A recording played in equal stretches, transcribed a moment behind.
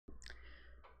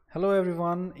Hello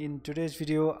everyone, in today's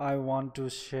video I want to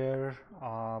share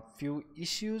a few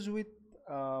issues with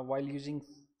while using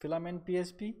Filament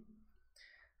PHP.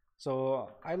 So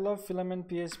I love Filament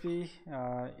PHP.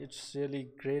 It's really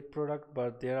great product,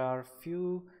 but there are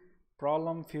few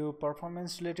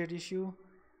performance related issue.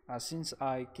 Since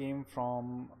I came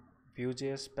from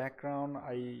Vue.js background,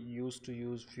 I used to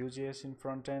use Vue.js in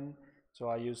front end, so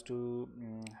I used to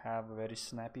have very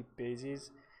snappy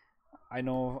pages. I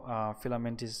know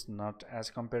Filament is not as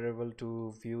comparable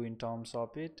to Vue in terms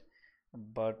of it,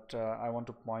 but I want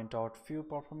to point out few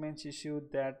performance issue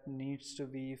that needs to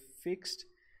be fixed.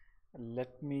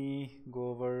 Let me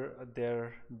go over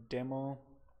their demo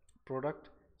product.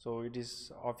 So it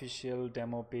is official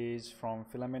demo page from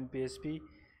Filament PHP,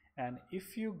 and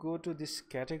if you go to this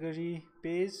category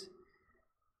page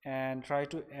and try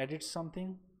to edit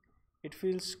something, it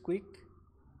feels quick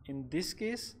in this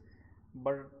case.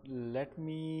 But let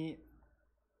me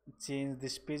change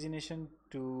this pagination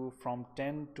to from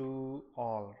 10 to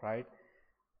all, right?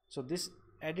 So this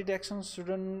edit action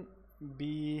shouldn't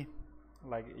be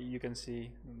like, you can see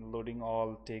loading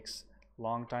all takes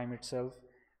long time itself,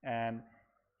 and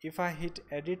if I hit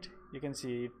edit, you can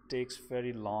see it takes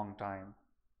very long time,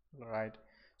 right?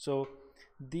 So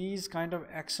these kind of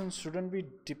actions shouldn't be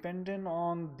dependent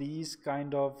on these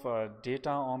kind of data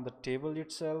on the table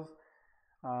itself.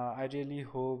 I really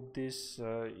hope this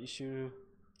issue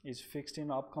is fixed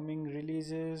in upcoming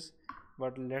releases,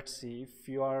 but let's see. If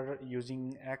you are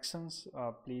using actions,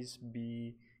 please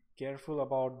be careful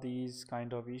about these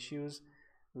kind of issues.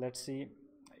 Let's see.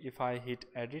 If I hit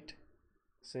edit,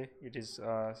 say it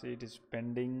is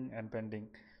pending and pending,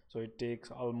 so it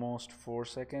takes almost 4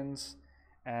 seconds.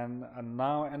 And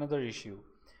now another issue.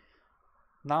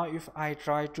 Now if I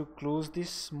try to close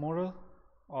this model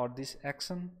or this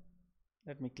action,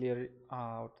 let me clear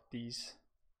out these.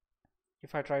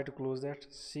 If I try to close that,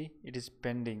 see it is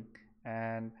pending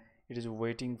and it is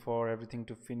waiting for everything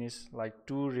to finish, like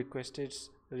two requests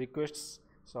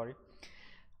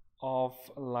of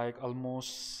like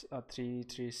almost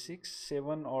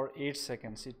 7 or 8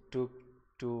 seconds it took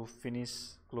to finish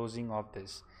closing of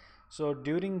this. So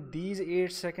during these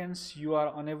 8 seconds you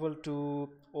are unable to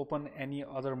open any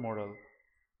other model.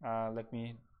 Let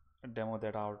me demo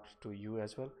that out to you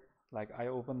as well. Like I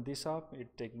open this up,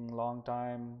 it taking long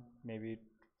time, maybe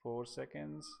 4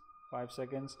 seconds, 5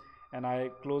 seconds, and I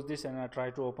close this and I try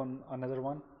to open another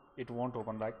one, it won't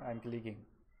open. Like I'm clicking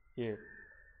here,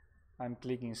 I'm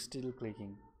clicking, still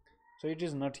clicking. So it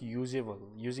is not usable.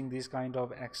 Using these kind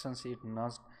of actions,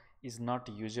 is not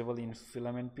usable in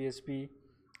Filament PHP.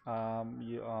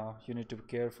 You need to be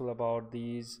careful about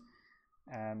these,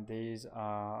 and these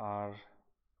are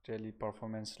really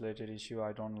performance related issue.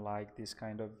 I don't like this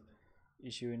kind of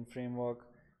issue in framework.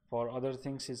 For other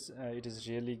things, it is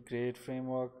really great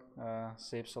framework,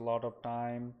 saves a lot of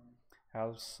time,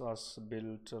 helps us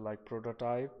build like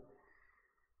prototype.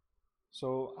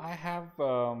 So I have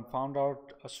found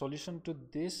out a solution to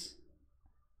this,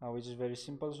 which is very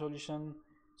simple solution.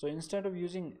 So instead of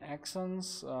using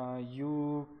actions,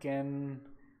 you can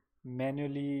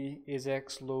manually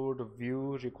ajax load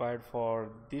view required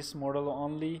for this model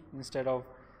only, instead of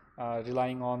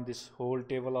relying on this whole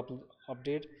table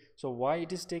update. So why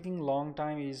it is taking long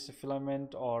time is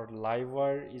Filament or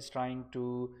Livewire is trying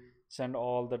to send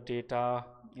all the data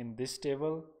in this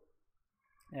table,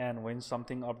 and when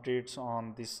something updates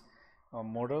on this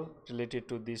model related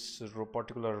to this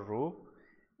particular row,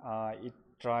 it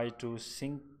try to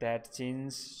sync that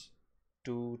change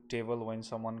to table when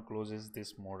someone closes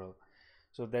this model.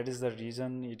 So that is the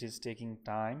reason it is taking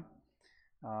time.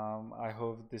 I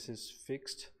hope this is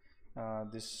fixed.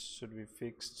 This should be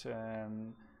fixed,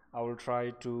 and I will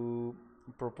try to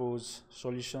propose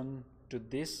solution to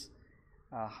this,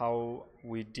 how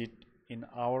we did in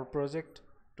our project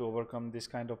to overcome this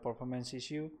kind of performance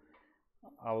issue.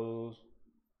 I will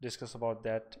discuss about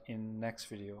that in next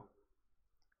video.